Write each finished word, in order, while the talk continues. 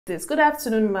Good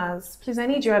afternoon, Maz. Please, I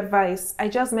need your advice. I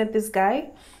just met this guy.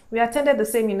 We attended the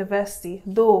same university,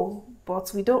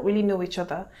 but we don't really know each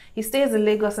other. He stays in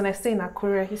Lagos and I stay in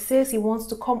Akure. He says he wants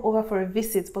to come over for a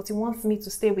visit, but he wants me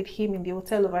to stay with him in the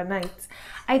hotel overnight.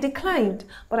 I declined,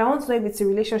 but I want to know if it's a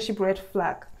relationship red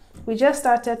flag. We just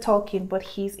started talking, but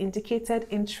he's indicated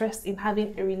interest in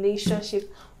having a relationship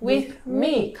with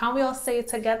me. Can we all say it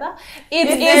together? It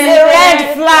is a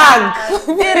red flag.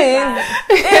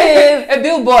 It is a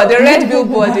billboard, a red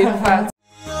billboard, in fact.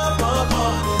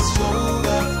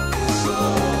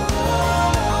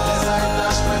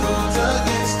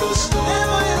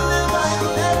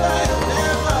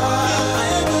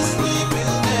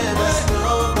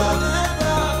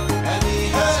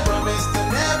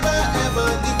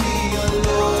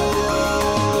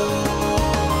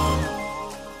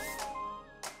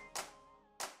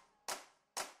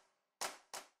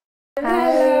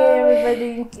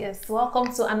 Yes,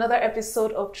 welcome to another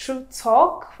episode of True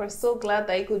Talk. We're so glad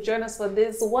that you could join us for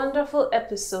this wonderful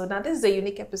episode. Now, this is a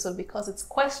unique episode because it's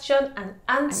question and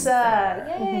answer.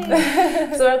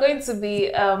 Yay! So we're going to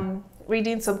be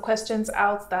reading some questions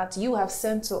out that you have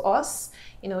sent to us,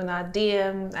 in our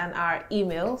DM and our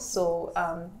email. So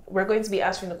we're going to be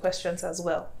answering the questions as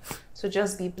well. So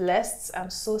just be blessed. I'm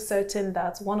so certain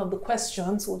that one of the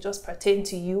questions will just pertain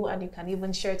to you, and you can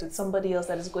even share it with somebody else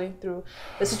that is going through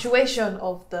the situation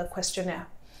of the questionnaire.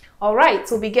 All right,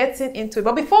 so we'll be getting into it.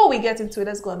 But before we get into it,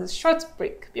 let's go on this short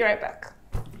break. Be right back.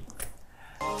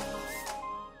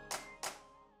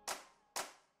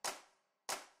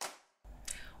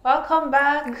 Welcome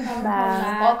back.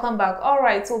 Welcome back. All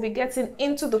right, so we'll be getting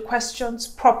into the questions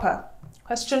proper.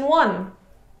 Question 1.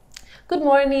 Good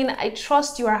morning. I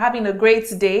trust you are having a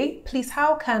great day. Please,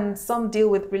 how can some deal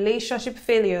with relationship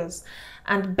failures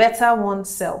and better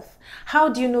oneself? How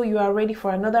do you know you are ready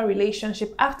for another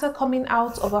relationship after coming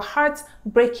out of a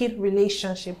heartbreaking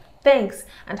relationship? Thanks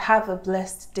and have a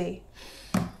blessed day.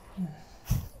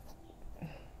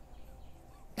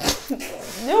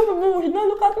 No, you don't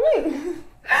look at me.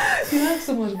 You have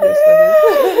so much grace for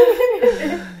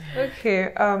this.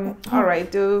 Okay. All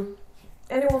right. Do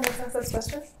anyone want to answer this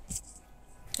question?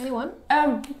 Anyone?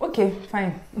 Okay,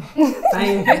 fine.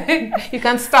 Fine. You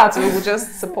can start. We will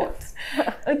just support.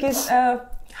 Okay.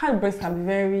 Heartbreaks can be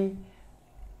very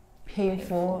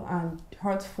painful and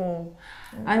hurtful,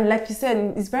 and like you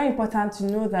said, it's very important to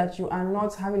know that you are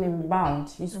not having a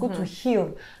rebound. It's good to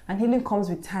heal, and healing comes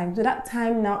with time. So that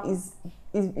time now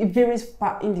it varies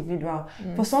per individual.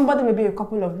 For somebody, maybe a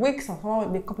couple of weeks, or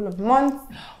maybe a couple of months,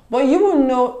 but you will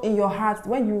know in your heart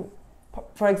when you,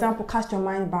 for example, cast your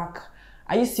mind back.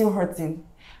 Are you still hurting?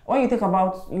 When you think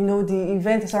about, the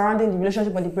events surrounding the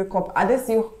relationship or the breakup, are they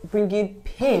still bringing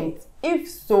pain? If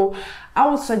so, I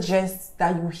would suggest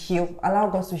that you heal. Allow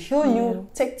God to heal you.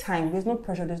 Take time. There's no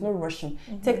pressure. There's no rushing.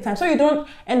 Take time. So you don't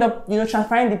end up,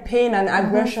 transferring the pain and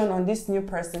aggression on this new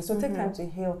person. So take time to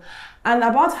heal. And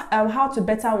about how to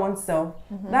better oneself,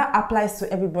 that applies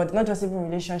to everybody, not just even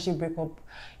relationship breakup.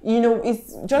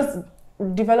 It's just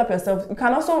develop yourself. You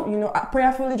can also,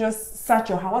 prayerfully just search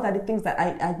your heart. What are the things that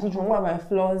I did wrong? What are my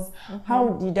flaws?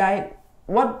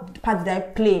 What part did I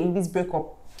play in this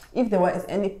breakup? If there was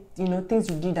any, things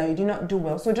you did that you did not do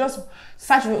well. So just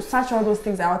search all those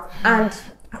things out and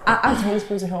ask the Holy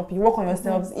Spirit to help you. Work on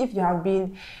yourselves. If you have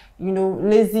been,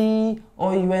 lazy,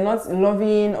 or you were not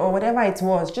loving, or whatever it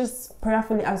was, just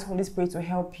prayerfully ask the Holy Spirit to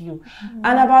help you.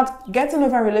 And about getting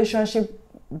over relationship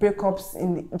breakups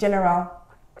in general,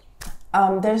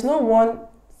 there's no one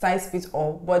size fits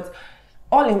all, but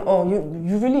all in all,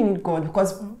 you really need God,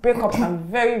 because breakups are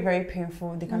very, very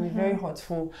painful. They can be very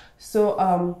hurtful.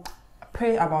 So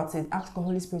pray about it. Ask the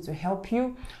Holy Spirit to help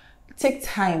you. Take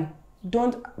time.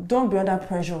 Don't be under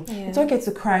pressure. Yeah. It's okay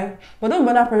to cry, but don't be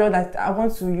under pressure that I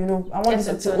want to, I want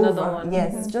this to over. One.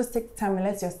 Yes, just take time and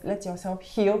let yourself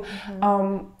heal.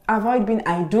 Avoid being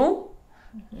idle.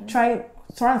 Try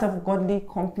surround yourself with godly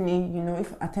company,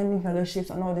 if attending fellowships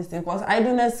and all these things, because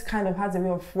idleness kind of has a way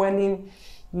of fueling,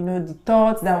 the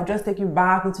thoughts that will just take you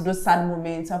back into those sad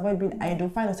moments. So avoid being idle.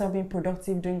 Find yourself being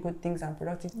productive, doing good things and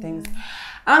productive things.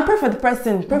 And pray for the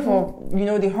person. Pray for,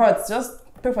 the hurts. Just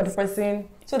pray for the person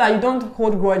so that you don't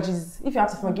hold grudges. If you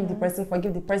have to forgive the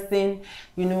person,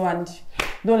 and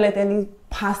don't let any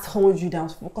past hold you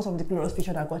down because of the glorious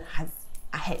future that God has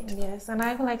ahead. Yes, and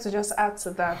I would like to just add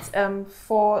to that.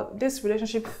 For this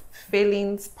relationship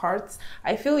failings part,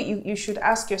 I feel you should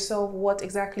ask yourself what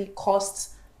exactly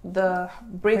caused the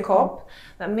breakup.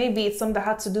 That maybe it's something that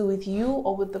had to do with you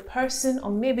or with the person,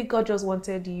 or maybe God just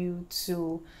wanted you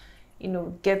to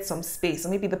get some space, or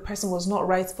maybe the person was not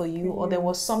right for you, or there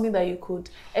was something that you could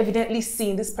evidently see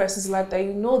in this person's life that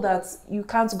that you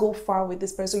can't go far with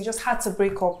this person. You just had to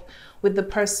break up with the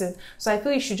person. So I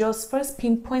feel you should just first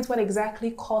pinpoint what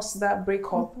exactly caused that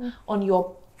breakup on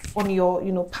your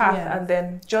path, and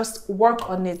then just work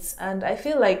on it. And I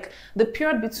feel like the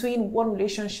period between one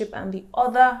relationship and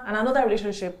another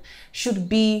relationship should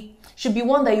be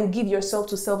one that you give yourself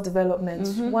to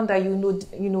self-development, one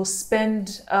that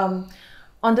spend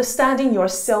understanding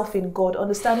yourself in God,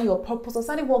 understanding your purpose,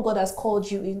 understanding what God has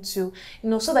called you into,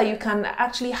 so that you can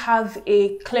actually have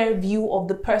a clear view of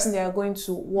the person that you're going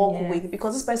to walk with,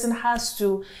 because this person has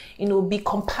to, be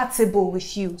compatible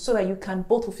with you so that you can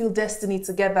both fulfill destiny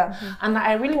together. And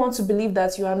I really want to believe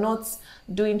that you are not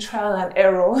doing trial and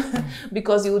error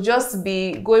because you will just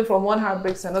be going from one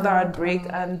heartbreak to another heartbreak,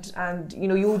 and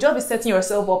you will just be setting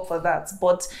yourself up for that.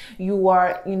 But you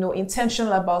are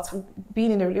intentional about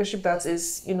being in a relationship that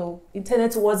is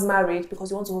intended towards marriage, because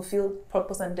you want to fulfill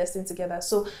purpose and destiny together.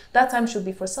 So that time should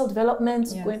be for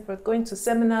self-development, going to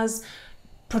seminars,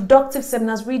 productive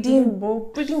seminars, reading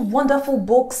wonderful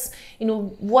books,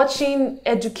 watching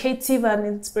educative and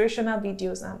inspirational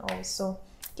videos, and also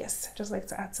yes, I'd just like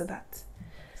to add to that.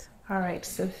 All right,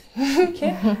 so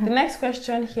okay. The next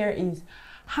question here is,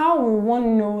 how will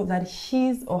one know that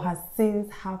his or her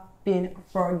sins have been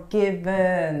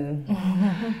forgiven?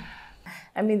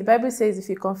 I mean, the Bible says if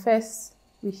you confess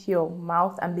with your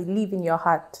mouth and believe in your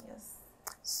heart. Yes.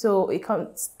 So it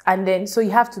comes, and then so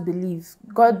you have to believe.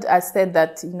 God has said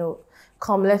that,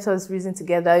 come, let us reason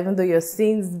together, even though your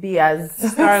sins be as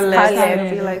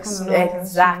scarlet, be like snow.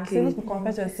 Exactly. If you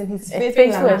confess your sin, he's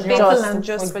faithful and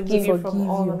just forgive you from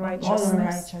all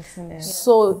unrighteousness.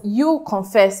 So you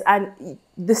confess, and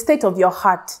the state of your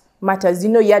heart matters.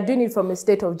 You are doing it from a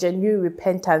state of genuine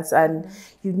repentance, and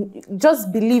you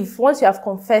just believe. Once you have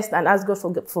confessed and asked God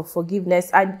for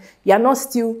forgiveness, and you are not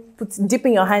still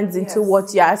dipping your hands into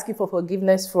what you are asking for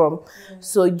forgiveness from,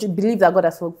 so you believe that God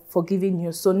has forgiven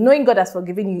you. So knowing God has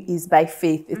forgiven you is by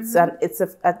faith. It's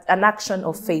an action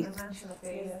of faith.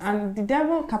 And the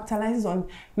devil capitalizes on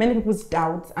many people's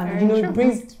doubts, and it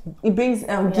brings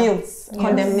guilt,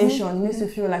 condemnation. It makes you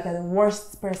feel like you're the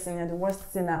worst person, you're the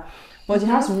worst sinner. But you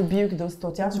have to rebuke those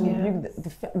thoughts. You have to rebuke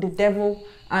the devil,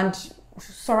 and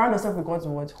surround yourself with God's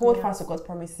word. Hold fast to God's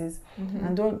promises,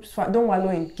 and don't wallow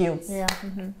in guilt.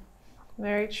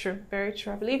 Very true, very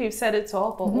true. I believe you've said it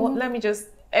all, but let me just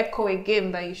echo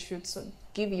again that you should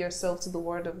give yourself to the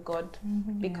word of God,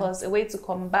 because a way to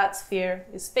combat fear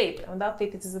is faith, and without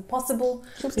faith it is impossible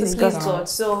to please God.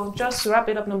 So just to wrap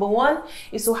it up, number one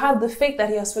is to have the faith that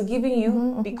He has forgiven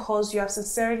you, because you have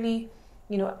sincerely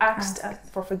asked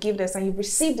for forgiveness, and you've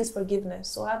received this forgiveness.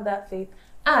 So have that faith,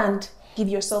 and give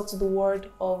yourself to the word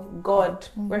of God,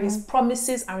 where His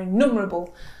promises are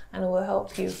innumerable, and it will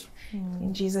help you.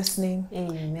 In Jesus' name.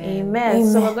 Amen.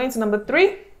 So we're going to number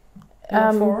 3.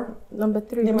 Number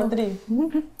three.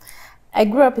 I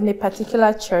grew up in a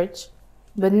particular church,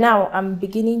 but now I'm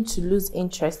beginning to lose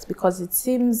interest because it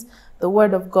seems the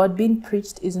word of God being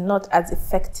preached is not as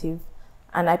effective,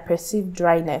 and I perceive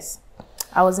dryness.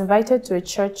 I was invited to a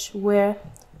church where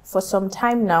for some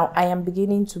time now I am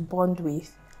beginning to bond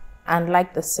with and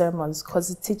like the sermons, because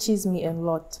it teaches me a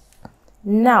lot.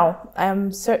 Now I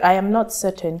am not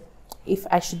certain if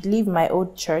I should leave my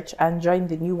old church and join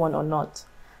the new one or not.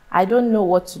 I don't know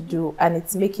what to do, and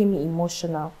it's making me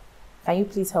emotional. Can you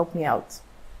please help me out?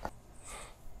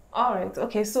 All right.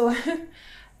 Okay. So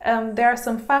there are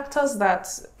some factors that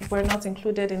were not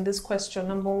included in this question.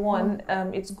 Number one,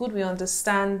 it's good we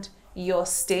understand your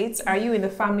state. Are you in a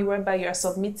family whereby you are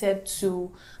submitted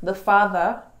to the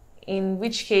father, in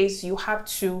which case you have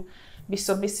to be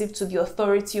submissive to the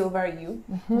authority over you?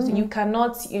 So you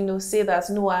cannot, say that,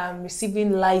 no, I'm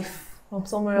receiving life from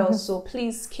somewhere else. So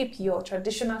please keep your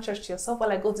traditional church to yourself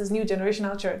while I go to this new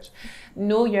generational church.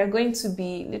 No, you're going to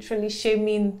be literally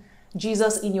shaming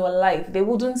Jesus in your life. They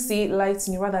wouldn't see light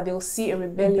in you, rather they'll see a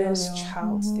rebellious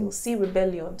child. They'll see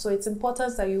rebellion. So it's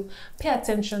important that you pay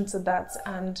attention to that.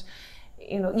 And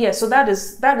so that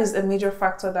is a major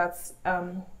factor that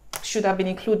should have been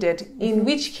included, in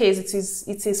which case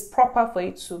it is proper for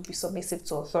you to be submissive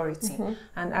to authority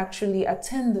and actually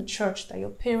attend the church that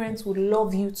your parents would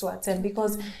love you to attend,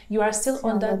 because you are still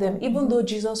under them. Even though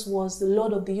Jesus was the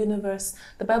Lord of the universe,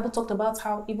 the Bible talked about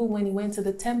how even when He went to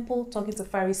the temple talking to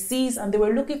Pharisees and they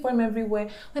were looking for Him everywhere,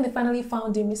 when they finally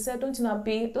found Him, He said, don't you know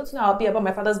I'll be about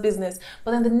my Father's business?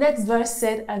 But then the next verse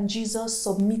said, and Jesus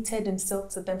submitted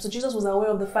Himself to them. So Jesus was aware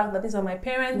of the fact that these are my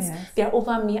parents, they are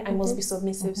over me, I must be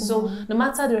submissive. So no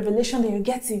matter the revelation that you're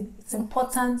getting, it's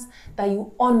important that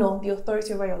you honor the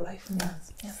authority over your life.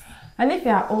 And if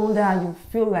you are older and you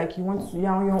feel like you're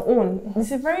on your own, it's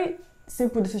a very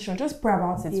simple decision. Just pray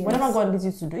about it. Yes. Whatever God leads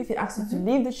you to do. If He asks you to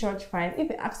leave the church, fine. If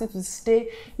He asks you to stay,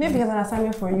 maybe He has an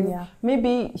assignment for you. Yeah.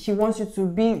 Maybe He wants you to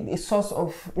be a source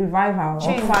of revival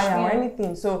or fire or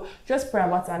anything. So just pray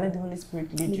about it and let the Holy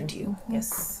Spirit lead you.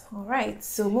 Yes. All right.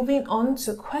 So moving on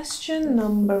to question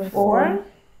number 4.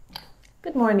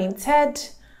 Good morning, Ted.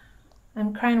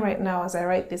 I'm crying right now as I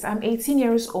write this. I'm 18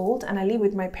 years old and I live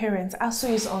with my parents.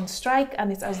 ASU is on strike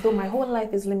and it's as though my whole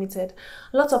life is limited.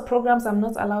 Lots of programs I'm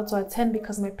not allowed to attend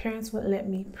because my parents won't let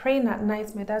me. Praying at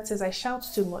night, my dad says I shout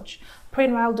too much.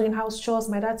 Praying while doing house chores,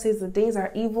 my dad says the days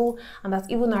are evil and that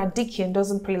even our deacon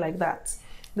doesn't pray like that.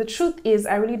 The truth is,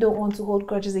 I really don't want to hold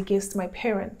grudges against my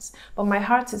parents, but my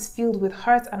heart is filled with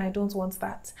hurt and I don't want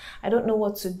that. I don't know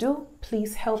what to do.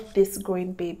 Please help this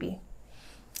growing baby.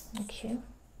 Okay.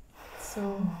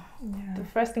 So the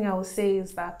first thing I will say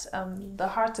is that the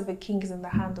heart of a king is in the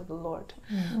hand of the Lord.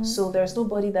 So there's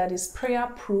nobody that is prayer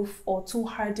proof or too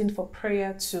hardened for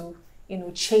prayer to,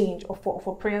 change or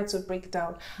for prayer to break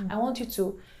down. I want you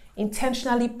to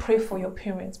intentionally pray for your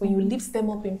parents. When you lift them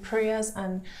up in prayers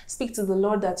and speak to the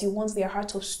Lord that you want their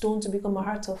heart of stone to become a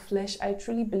heart of flesh, I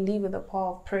truly believe with the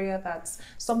power of prayer that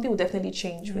something will definitely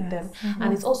change with them.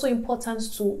 And it's also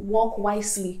important to walk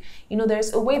wisely.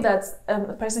 There's a way that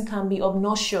a person can be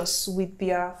obnoxious with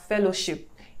their fellowship,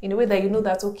 in a way that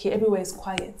that, okay, everywhere is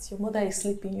quiet. Your mother is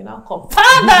sleeping, you now come,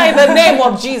 Father, in the name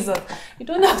of Jesus. You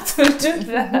don't have to do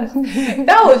that.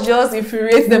 That will just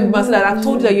infuriate them. But like I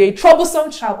told you that you're a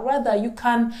troublesome child. Rather, you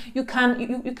can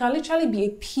literally be a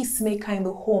peacemaker in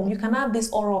the home. You can have this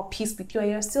aura of peace with you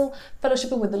and you're still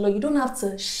fellowshipping with the Lord. You don't have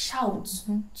to shout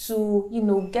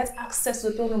to, get access to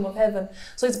the throne room of heaven.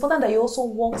 So it's important that you also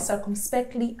walk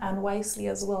circumspectly and wisely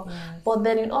as well. But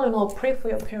then in all, pray for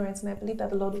your parents and I believe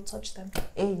that the Lord will touch them.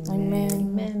 Amen.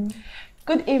 Amen.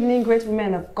 Good evening, great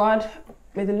women of God.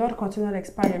 May the Lord continue to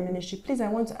expand your ministry. Please, I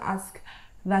want to ask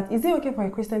that, is it okay for a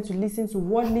Christian to listen to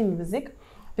worldly music?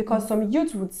 Because some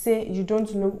youth would say you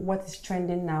don't know what is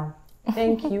trending now.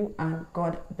 Thank you and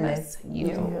God bless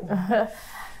you.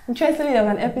 Interestingly, there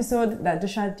was an episode that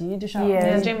Jaymikee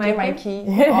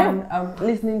on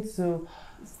listening to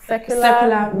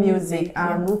secular music.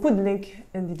 We'll put the link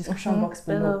in the description box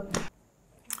below.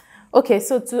 Okay,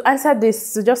 so to answer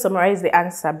this, to just summarize the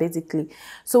answer, basically.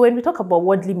 So when we talk about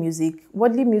worldly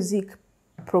music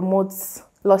promotes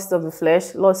lust of the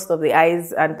flesh, lust of the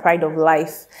eyes, and pride of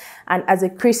life. And as a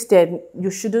Christian,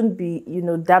 you shouldn't be,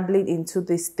 dabbling into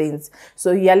these things.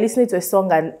 So you are listening to a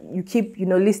song and you keep,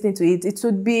 listening to it. It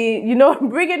should be,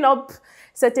 bringing up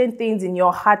certain things in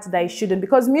your heart that it shouldn't,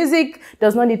 because music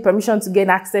does not need permission to gain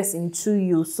access into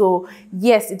you. So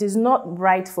yes, it is not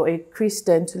right for a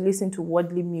Christian to listen to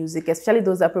worldly music, especially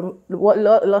those that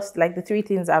lost, like the 3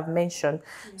 things I've mentioned.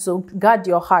 So guard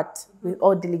your heart with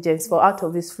all diligence, for out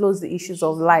of it flows the issues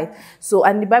of life. So,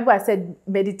 and the Bible has said,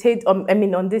 meditate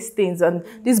on these things, and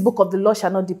this book of the law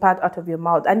shall not depart out of your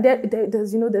mouth. And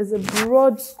there's a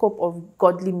broad scope of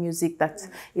godly music that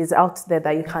is out there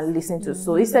that you can listen to.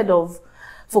 So instead of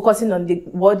focusing on the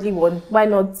worldly one, why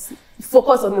not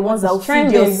focus on the ones that will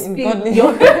feed your spirit?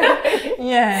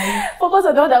 Focus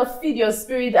on the ones that will feed your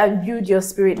spirit and build your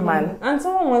spirit, man. And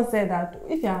someone once said that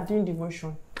if you are doing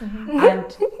devotion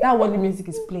and that worldly music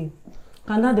is playing,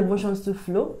 can that devotion still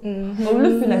flow? Or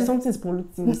will you feel like something is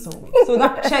polluting the song? So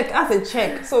that that's a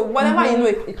check. So whatever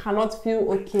you cannot feel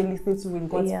okay listening to in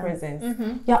God's presence.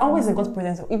 You're always in God's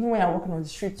presence, even when you're walking on the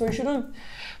street. So you shouldn't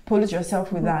pollute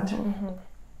yourself with that.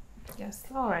 Yes.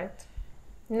 All right.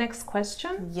 Next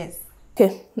question. Yes.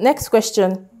 Okay. Next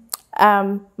question.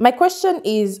 My question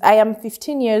is, I am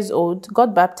 15 years old,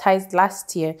 got baptized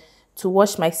last year to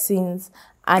wash my sins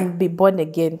and be born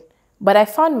again. But I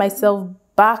found myself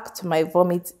back to my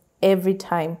vomit every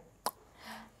time.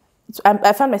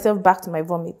 I found myself back to my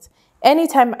vomit.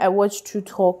 Anytime I watch True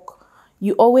Talk,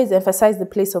 you always emphasize the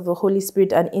place of the Holy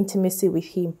Spirit and intimacy with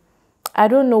Him. I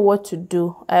don't know what to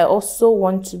do. I also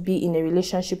want to be in a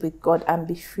relationship with God and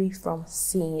be free from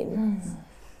sin.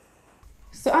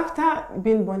 So after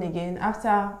being born again,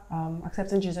 after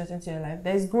accepting Jesus into your life,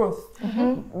 there's growth.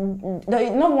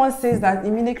 No one says that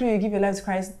immediately you give your life to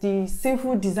Christ, the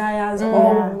sinful desires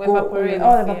all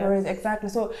evaporate. Exactly.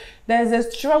 So there's a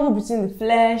struggle between the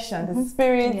flesh and the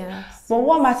spirit. Yes. But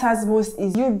what matters most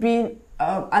is you being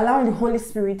allowing the Holy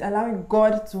Spirit, allowing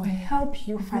God to help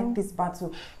you fight this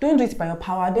battle. Don't do it by your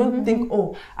power. Don't think,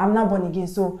 oh, I'm not born again,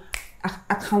 so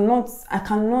I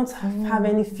cannot have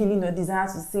any feeling or desire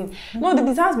to sin. No, the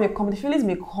desires may come, the feelings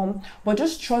may come, but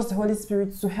just trust the Holy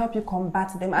Spirit to help you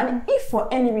combat them. And if for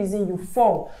any reason you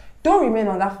fall, don't remain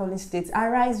on that fallen state.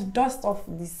 Arise, dust off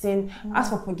the sin,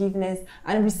 ask for forgiveness,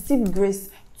 and receive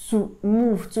grace to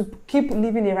move, to keep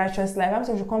living a righteous life. I'm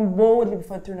saying you should come boldly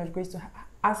before the throne of grace to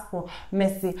ask for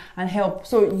mercy and help.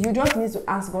 So you just need to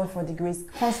ask God for the grace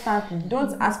constantly.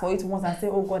 Don't ask for it once and say,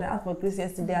 oh God, I asked for grace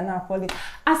yesterday and now I'm falling.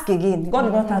 Ask again. God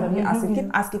is not tired of you asking.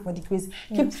 Keep asking for the grace.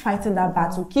 Keep fighting that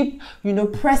battle. Keep,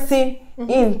 pressing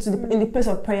in the place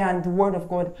of prayer and the word of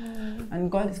God. And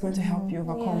God is going to help you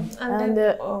overcome. And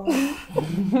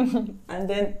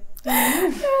then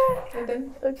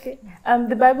okay.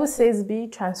 The Bible says, be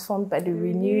transformed by the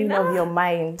renewing of your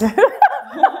mind.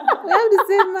 We have the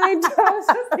same mind. I was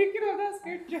just thinking of that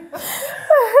scripture.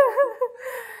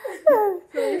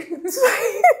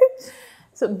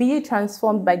 So be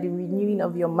transformed by the renewing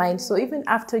of your mind. So even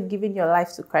after giving your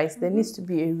life to Christ, there needs to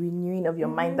be a renewing of your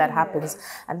mind that happens.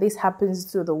 And this happens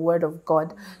through the word of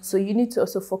God. So you need to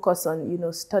also focus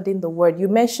on, studying the word.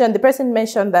 The person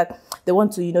mentioned that they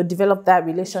want to, develop that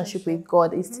relationship with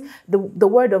God. It's the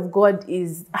word of God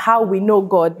is how we know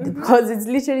God, because it's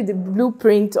literally the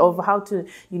blueprint of how to,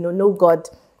 know God.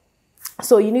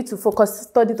 So you need to focus,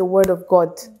 study the word of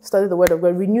God,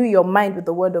 renew your mind with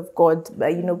the word of God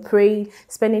by, praying,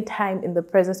 spending time in the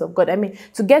presence of God. I mean,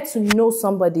 to get to know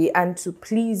somebody and to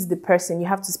please the person, you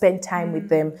have to spend time with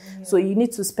them. So you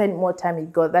need to spend more time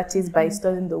with God. That is by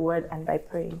studying the word and by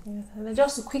praying. Yes. And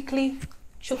just to quickly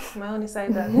choke my own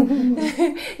inside that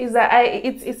is that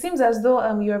it seems as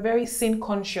though you're very sin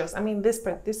conscious. I mean, this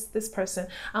person,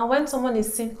 and when someone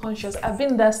is sin conscious, I've been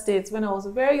in that state when I was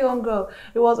a very young girl.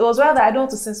 It was rather I don't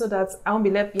want to sin so that I won't be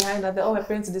left behind, and all my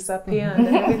parents to disappear and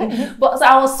everything. But so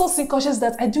I was so sin conscious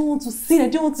that I don't want to sin. I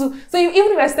don't want to. So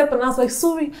even if I step on, I was like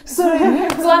sorry. So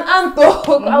an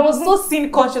anto, I was so sin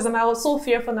conscious and I was so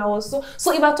fearful. And I was so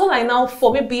if I told I now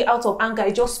for maybe out of anger I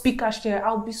just speak as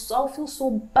I'll feel so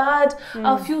bad.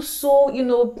 I'll feel so,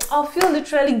 I'll feel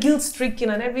literally guilt-stricken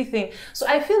and everything. So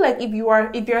I feel like if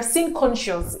you're sin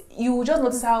conscious, you will just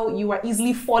notice how you are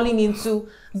easily falling into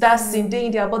that sin day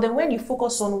in there. But then when you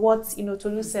focus on what,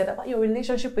 Tolu said about your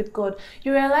relationship with God,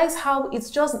 you realize how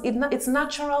it's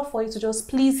natural for you to just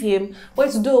please Him, for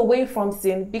you to do away from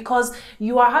sin, because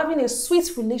you are having a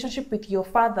sweet relationship with your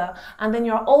Father, and then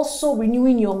you're also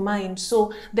renewing your mind.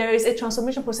 So there is a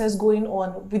transformation process going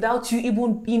on without you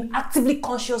even being actively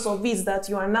conscious of it, that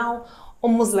you are now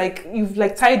almost like you've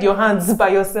tied your hands by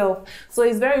yourself. So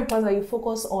it's very important that you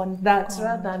focus on that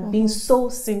rather than being so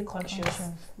sin conscious.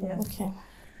 Yeah. Okay.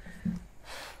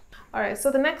 All right,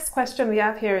 so the next question we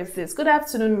have here is this. Good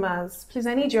afternoon, Maz. Please,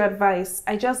 I need your advice.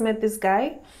 I just met this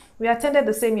guy. We attended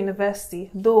the same university,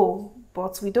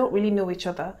 but we don't really know each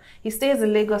other. He stays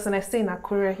in Lagos and I stay in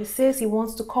Akure. He says he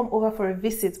wants to come over for a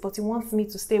visit, but he wants me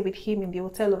to stay with him in the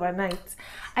hotel overnight.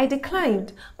 I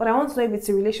declined, but I want to know if it's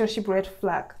a relationship red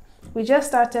flag. We just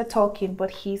started talking,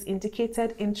 but he's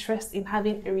indicated interest in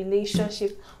having a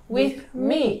relationship with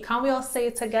me. Can we all say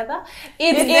it together?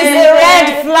 It is a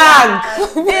red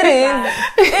flag. It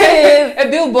is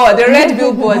a billboard, a red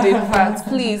billboard, in fact.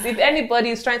 Please, if anybody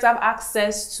is trying to have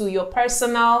access to your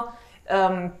personal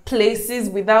places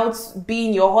without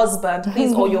being your husband,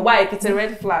 please, or your wife, it's a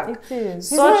red flag. It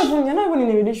is. You're not even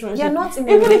in a relationship. You're not in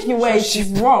a even relationship. If you were, it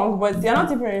is wrong, but you're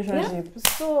not even in a relationship.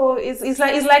 Yeah. So it's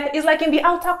like in the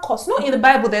outer court. Not in the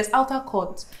Bible. There's outer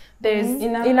court. There's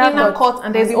inner court,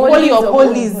 and there's the holy of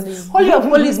holies. Holy of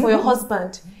holies for your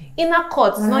husband. Inner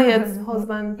court is not yet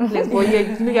husband place, but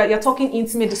you're talking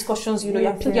intimate discussions.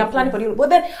 You're planning for the. But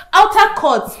then outer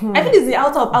court, I think it's the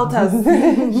outer of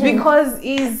outers, because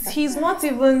he's not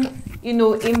even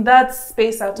in that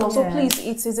space at all. So please,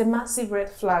 it is a massive red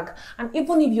flag. And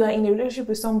even if you are in a relationship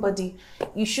with somebody,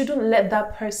 you shouldn't let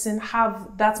that person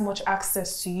have that much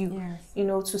access to you.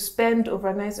 Yes. To spend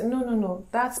overnight. No.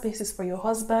 That space is for your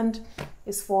husband.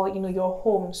 It's for your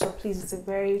home. So please, it's a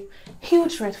very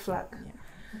huge red flag. Yeah.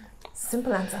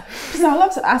 Simple answer. Please, I'd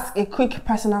love to ask a quick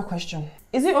personal question.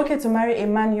 Is it okay to marry a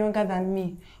man younger than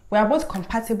me? We are both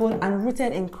compatible and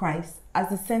rooted in Christ as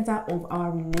the center of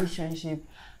our relationship.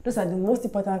 Those are the most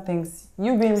important things.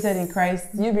 You being rooted in Christ,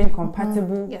 you being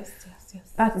compatible. Yes.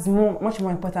 That is much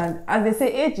more important. As they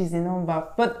say, age is a number.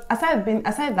 But aside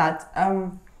that,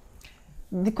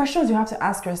 the questions you have to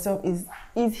ask yourself is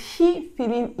he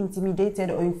feeling intimidated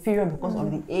or inferior because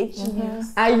of the age?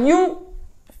 Yes. Are you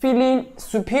feeling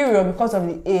superior because of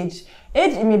the age?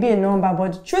 Age may be a number,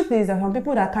 but the truth is that some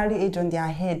people that carry age on their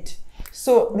head.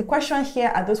 So the question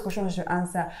here are those questions you should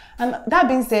answer. And that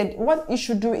being said, what you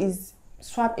should do is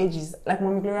swap ages, like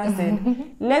Mommy Gloria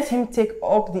said. Let him take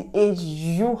up the age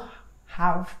you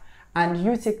have, and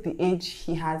you take the age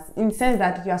he has, in the sense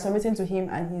that you are submitting to him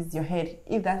and he's your head,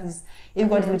 if God is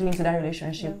leading into that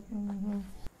relationship.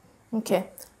 Okay.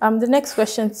 The next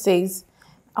question says,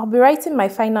 I'll be writing my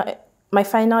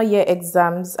final year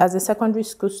exams as a secondary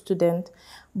school student,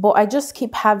 but I just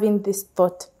keep having this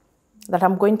thought that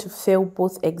I'm going to fail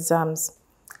both exams.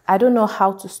 I don't know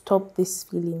how to stop this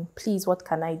feeling. Please, what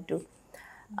can I do?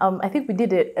 I think we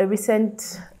did a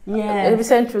recent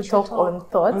True Talk on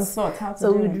thoughts.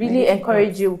 So we'd really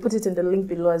encourage you. We'll put it in the link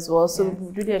below as well. So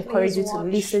we'd really encourage you to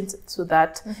listen to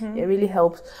that. It really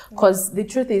helps, because the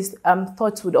truth is,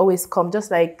 thoughts would always come. Just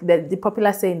like the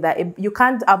popular saying that you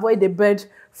can't avoid a bird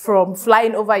from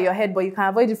flying over your head, but you can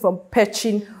avoid it from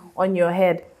perching on your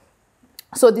head.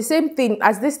 So the same thing,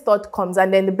 as this thought comes,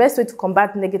 and then the best way to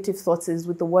combat negative thoughts is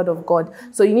with the word of God.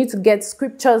 So you need to get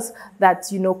scriptures that,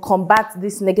 combat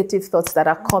these negative thoughts that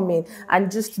are coming,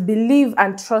 and just believe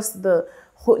and trust the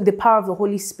power of the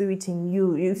Holy Spirit in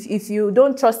you. If you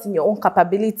don't trust in your own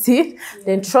capability,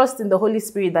 then trust in the Holy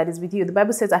Spirit that is with you. The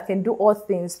Bible says, I can do all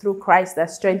things through Christ that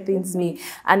strengthens me.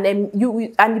 And then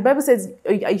and the Bible says,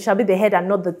 you shall be the head and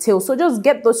not the tail. So just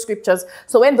get those scriptures.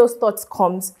 So when those thoughts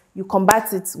comes, you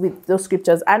combat it with those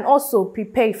scriptures, and also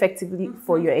prepare effectively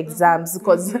for your exams,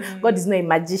 because God is not a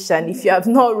magician. If you have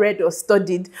not read or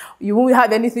studied, you won't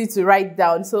have anything to write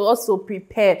down. So also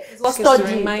prepare,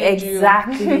 study,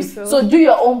 exactly. So do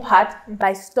your own part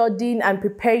by studying and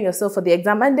preparing yourself for the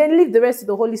exam, and then leave the rest to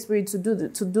the Holy Spirit to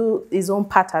do his own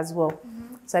part as well.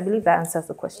 So I believe that answers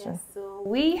the question. Yes, so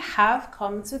we have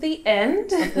come to the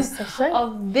end of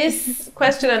this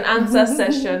question and answer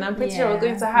session. I'm pretty sure we're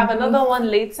going to have another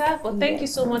one later, but thank you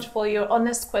so much for your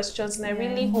honest questions, and I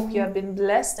really hope you have been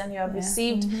blessed and you have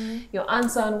received your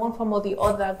answer in one form or the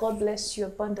other. God bless you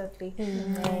abundantly.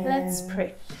 Let's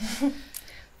pray.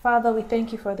 Father, we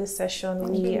thank you for this session.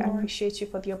 We appreciate you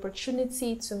for the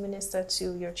opportunity to minister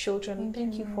to your children. We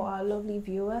thank you for our lovely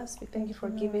viewers. We thank you for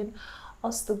giving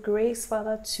us the grace,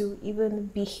 Father, to even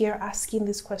be here asking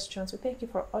these questions. We thank you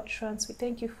for utterance. We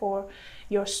thank you for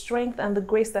your strength and the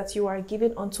grace that you are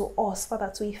giving unto us,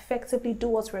 Father, to effectively do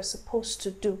what we're supposed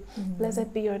to do.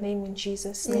 Blessed be your name in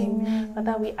Jesus' name.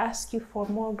 Father, we ask you for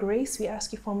more grace. We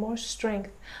ask you for more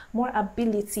strength, more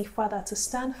ability, Father, to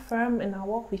stand firm in our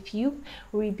walk with you.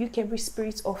 We rebuke every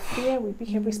spirit of fear. We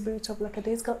rebuke every spirit of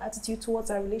lackadaisical attitude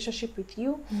towards our relationship with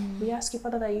you. We ask you,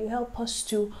 Father, that you help us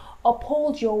to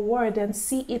uphold your word and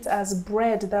see it as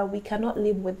bread that we cannot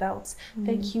live without.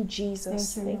 Thank you,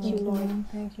 Jesus. Thank you, Lord.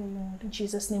 Thank you, Lord. In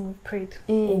Jesus' name we prayed.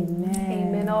 Amen.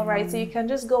 Amen. All right, so you can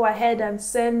just go ahead and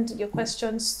send your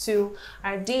questions to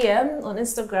our DM on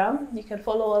Instagram. You can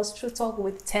follow us, True Talk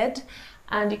with Ted,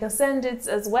 and you can send it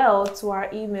as well to our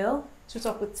email,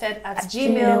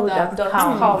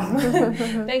 truetalkwithted@gmail.com.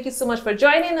 Thank you so much for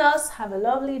joining us. Have a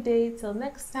lovely day. Till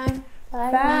next time.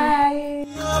 Bye.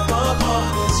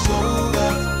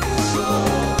 Bye.